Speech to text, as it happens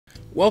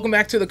Welcome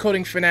back to the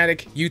Coding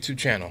Fanatic YouTube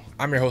channel.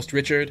 I'm your host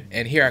Richard,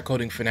 and here at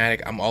Coding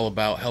Fanatic, I'm all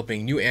about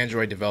helping new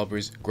Android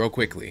developers grow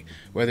quickly.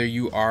 Whether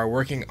you are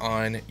working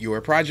on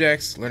your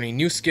projects, learning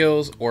new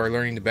skills, or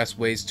learning the best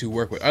ways to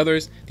work with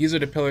others, these are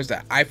the pillars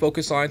that I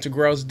focus on to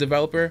grow as a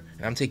developer,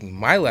 and I'm taking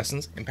my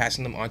lessons and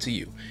passing them on to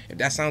you. If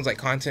that sounds like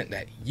content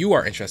that you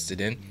are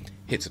interested in,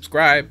 hit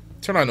subscribe,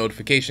 turn on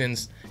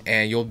notifications,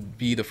 and you'll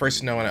be the first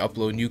to know when I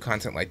upload new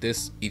content like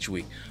this each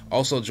week.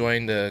 Also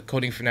join the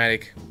Coding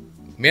Fanatic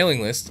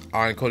mailing list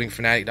on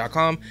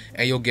codingfanatic.com,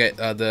 and you'll get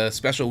the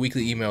special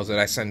weekly emails that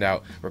I send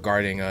out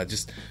regarding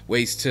just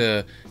ways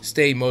to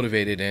stay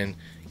motivated and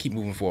keep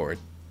moving forward.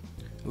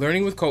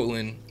 Learning with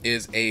Kotlin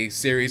is a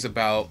series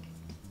about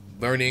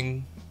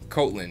learning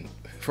Kotlin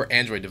for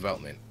Android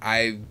development.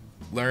 I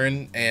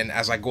learn, and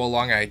as I go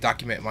along, I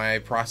document my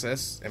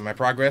process and my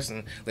progress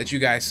and let you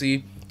guys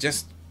see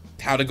just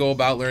how to go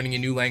about learning a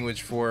new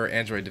language for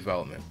Android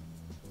development.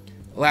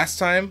 Last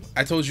time,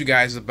 I told you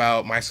guys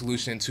about my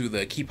solution to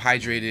the Keep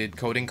Hydrated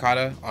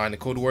Codingkata on the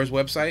Code Wars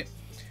website.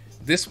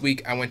 This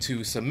week, I went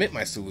to submit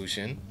my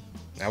solution.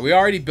 Now, we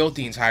already built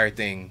the entire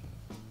thing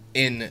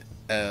in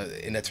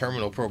a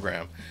terminal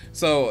program.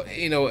 So,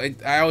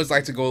 I always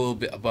like to go a little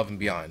bit above and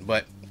beyond.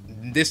 But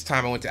this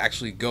time, I went to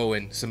actually go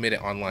and submit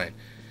it online.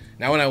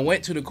 Now, when I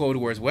went to the Code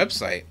Wars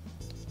website,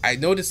 I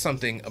noticed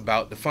something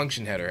about the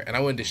function header, and I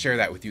wanted to share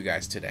that with you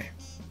guys today.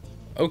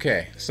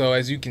 Okay, so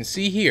as you can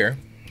see here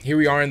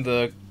we are in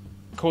the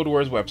Code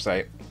Wars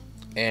website,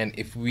 and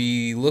if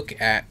we look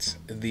at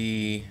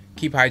the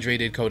Keep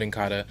Hydrated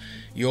Codingkata,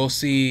 you'll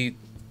see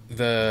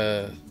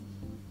the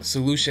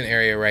solution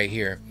area right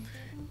here.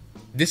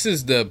 This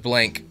is the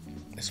blank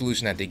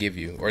solution that they give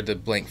you, or the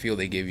blank field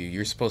they give you.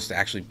 You're supposed to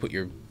actually put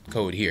your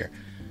code here.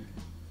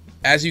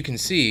 As you can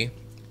see,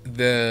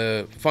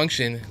 the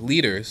function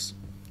leaders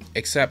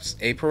accepts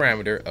a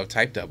parameter of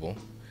type double,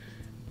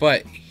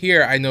 but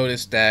here I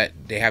noticed that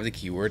they have the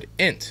keyword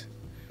int.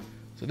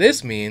 So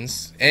this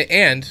means,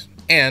 and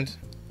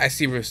I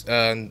see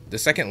the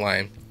second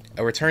line,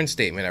 a return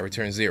statement, I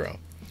return 0.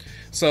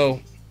 So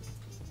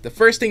the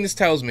first thing this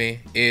tells me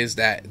is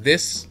that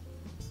this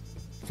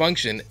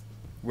function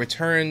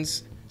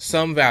returns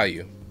some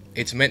value.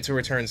 It's meant to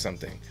return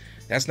something.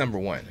 That's number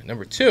one.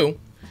 Number two,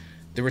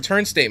 the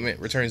return statement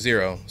returns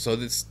 0. So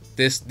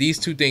these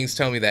two things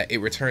tell me that it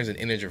returns an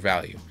integer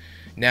value.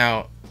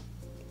 Now,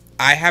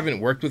 I haven't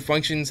worked with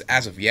functions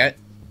as of yet.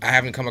 I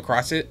haven't come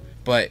across it,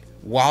 but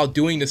while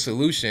doing the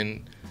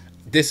solution,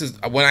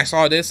 when I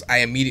saw this, I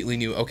immediately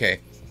knew, okay,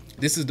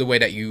 this is the way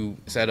that you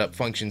set up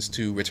functions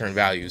to return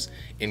values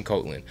in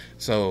Kotlin.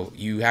 So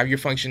you have your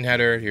function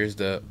header, here's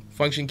the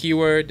function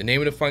keyword, the name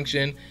of the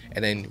function,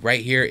 and then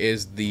right here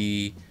is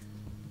the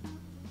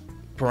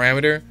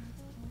parameter,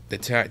 the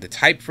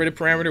type for the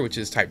parameter, which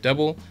is type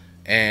double,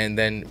 and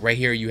then right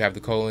here you have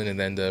the colon and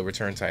then the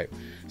return type.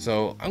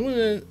 So I'm going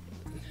to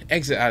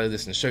exit out of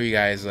this and show you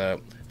guys a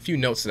few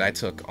notes that I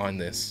took on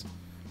this.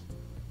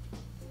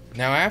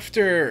 Now,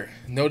 after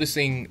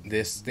noticing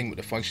this thing with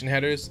the function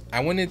headers, I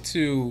wanted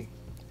to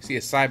see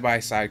a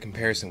side-by-side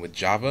comparison with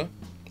Java,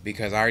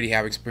 because I already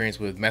have experience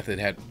with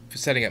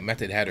setting up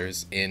method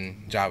headers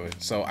in Java.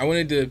 So I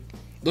wanted to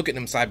look at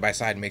them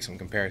side-by-side and make some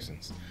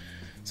comparisons.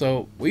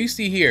 So what you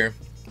see here,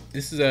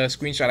 this is a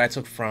screenshot I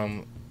took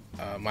from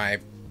my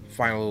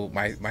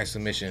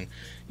submission.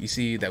 You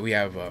see that we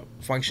have a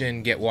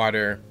function get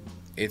water.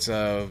 It's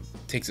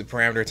takes a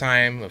parameter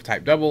time of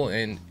type double,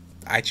 and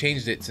I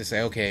changed it to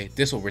say, okay,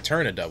 this will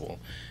return a double.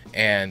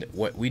 And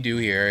what we do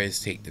here is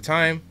take the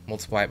time,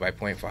 multiply it by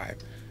 0.5.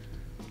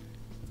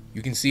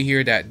 You can see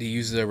here that they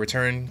use the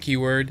return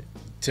keyword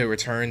to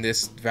return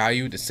this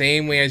value the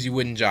same way as you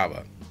would in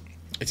Java.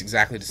 It's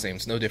exactly the same,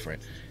 it's no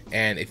different.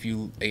 And if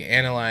you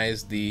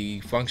analyze the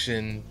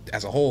function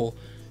as a whole,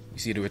 you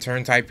see the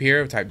return type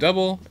here, type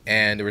double,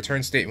 and the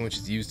return statement, which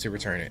is used to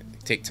return it.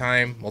 Take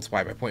time,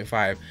 multiply by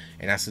 0.5,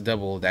 and that's the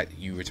double that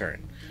you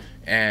return.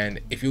 And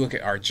if you look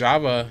at our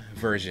Java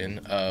version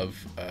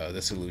of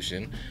the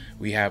solution,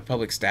 we have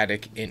public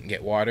static int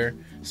get water.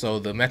 So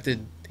the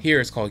method here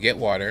is called get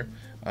water.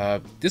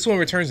 This one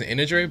returns an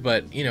integer,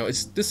 but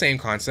it's the same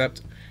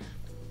concept.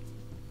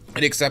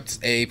 It accepts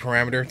a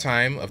parameter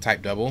time of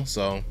type double.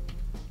 So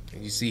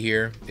you see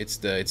here,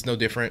 it's no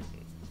different.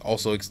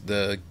 Also,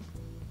 the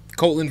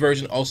Kotlin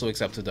version also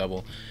accepts a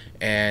double.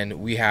 And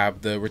we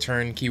have the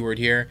return keyword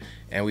here,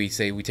 and we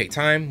say we take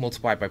time,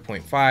 multiply by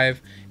 0.5,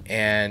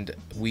 and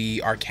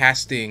we are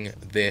casting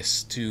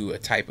this to a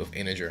type of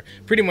integer.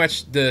 Pretty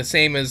much the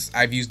same as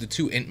I've used the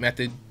toInt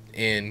method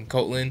in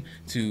Kotlin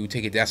to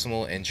take a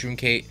decimal and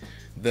truncate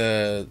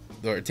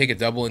or take a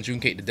double and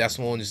truncate the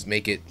decimal and just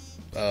make it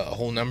a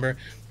whole number.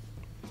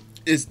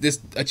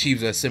 This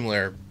achieves a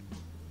similar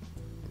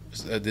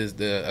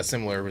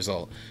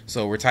result.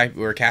 So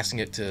we're casting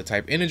it to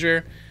type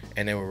integer,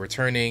 and then we're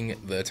returning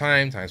the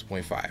time times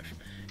 0.5.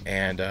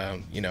 And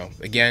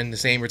again, the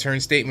same return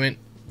statement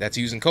that's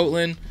used in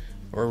Kotlin,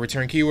 or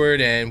return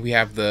keyword, and we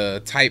have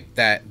the type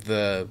that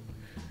the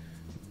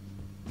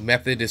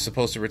method is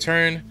supposed to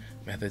return,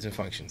 methods and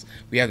functions.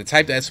 We have the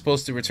type that's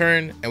supposed to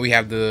return, and we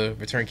have the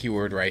return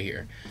keyword right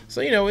here. So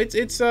you know,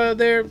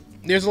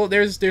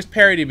 there's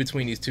parity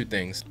between these two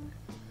things.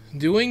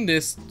 Doing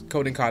this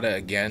Codingkata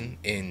again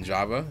in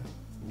Java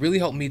really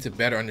helped me to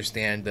better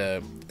understand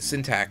the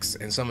syntax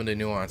and some of the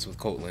nuance with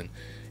Kotlin.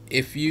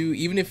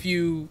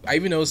 I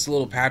even noticed a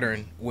little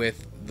pattern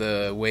with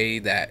the way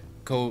that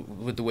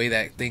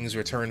things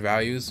return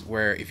values,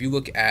 where if you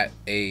look at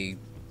a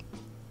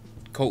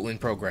Kotlin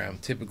program,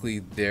 typically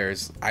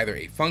there's either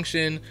a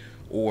function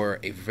or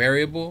a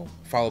variable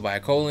followed by a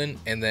colon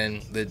and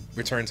then the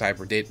return type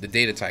or the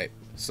data type.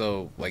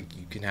 So like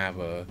you can have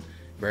a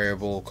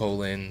variable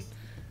colon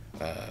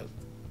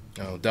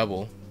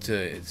double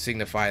to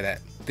signify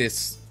that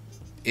this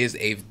is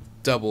a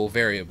double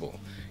variable.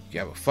 You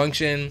have a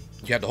function,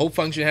 you have the whole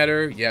function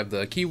header, you have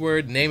the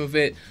keyword, name of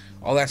it,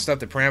 all that stuff,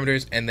 the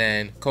parameters, and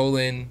then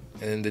colon,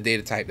 and then the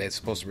data type that's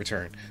supposed to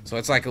return. So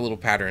it's like a little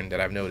pattern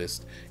that I've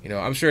noticed. You know,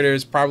 I'm sure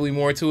there's probably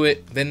more to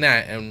it than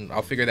that, and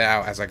I'll figure that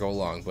out as I go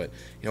along. But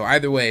you know,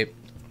 either way,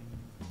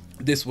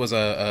 this was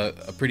a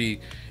pretty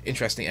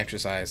interesting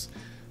exercise.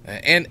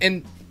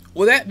 And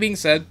with that being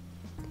said,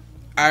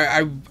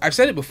 I've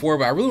said it before,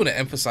 but I really want to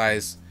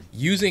emphasize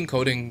using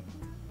coding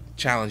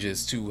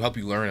challenges to help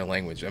you learn a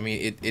language. I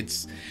mean,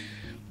 it's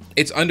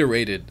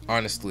underrated,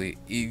 honestly.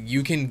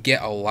 You can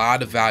get a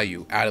lot of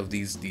value out of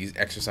these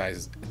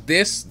exercises.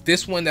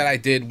 This one that I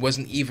did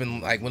wasn't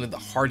even like one of the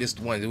hardest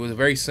ones. It was a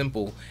very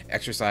simple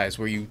exercise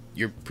where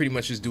you're pretty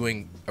much just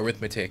doing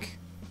arithmetic,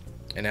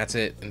 and that's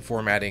it, and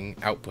formatting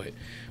output.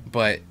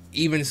 But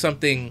even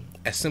something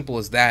as simple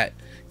as that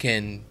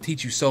can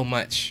teach you so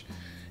much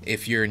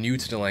if you're new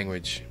to the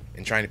language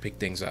and trying to pick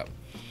things up.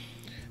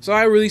 So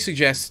I really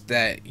suggest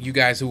that you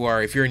guys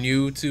if you're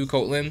new to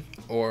Kotlin,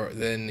 or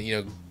then, you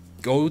know,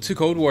 go to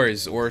Code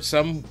Wars or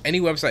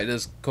any website that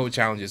does code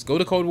challenges. Go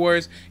to Code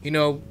Wars, you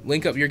know,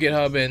 link up your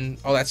GitHub and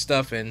all that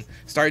stuff and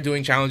start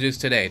doing challenges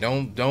today.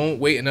 Don't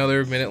wait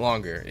another minute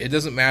longer. It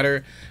doesn't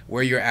matter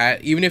where you're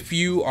at. Even if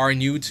you are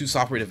new to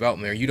software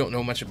development or you don't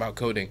know much about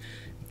coding,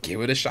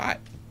 give it a shot.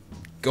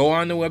 Go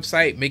on the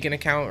website, make an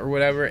account or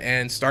whatever,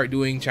 and start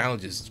doing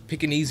challenges.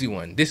 Pick an easy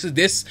one.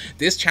 This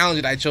challenge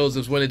that I chose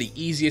was one of the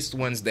easiest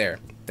ones there.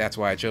 That's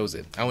why I chose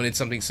it. I wanted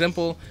something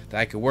simple that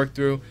I could work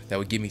through, that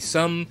would give me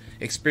some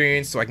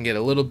experience so I can get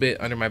a little bit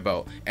under my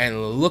belt.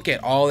 And look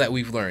at all that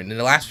we've learned. In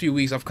the last few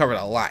weeks, I've covered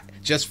a lot,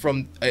 just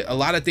from a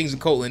lot of things in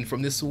Kotlin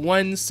from this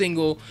one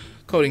single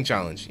coding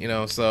challenge, you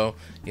know, so,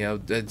 you know,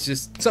 that's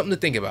just something to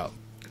think about.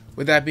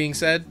 With that being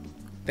said,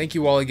 thank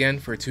you all again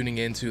for tuning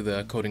in to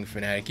the Coding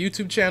Fanatic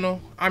YouTube channel.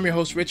 I'm your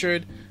host,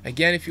 Richard.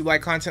 Again, if you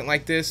like content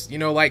like this, you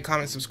know, like,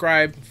 comment,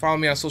 subscribe, follow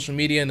me on social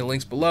media in the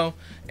links below,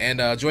 and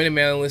join the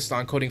mailing list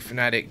on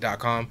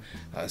codingfanatic.com.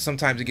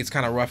 Sometimes it gets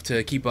kind of rough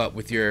to keep up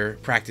with your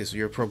practice,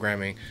 your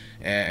programming,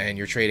 and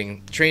your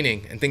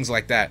training and things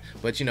like that.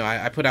 But, you know,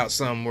 I put out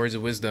some words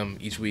of wisdom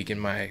each week in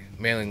my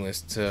mailing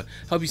list to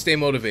help you stay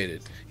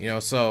motivated. You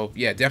know, so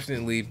yeah,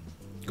 definitely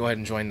go ahead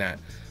and join that.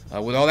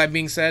 With all that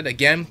being said,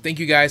 again, thank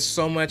you guys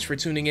so much for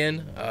tuning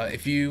in.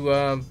 If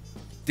you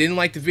didn't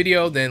like the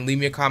video, then leave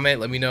me a comment.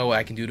 Let me know what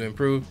I can do to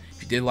improve.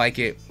 If you did like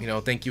it, you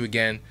know, thank you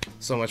again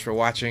so much for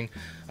watching.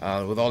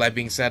 With all that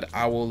being said,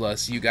 I will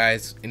see you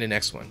guys in the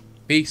next one.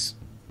 Peace.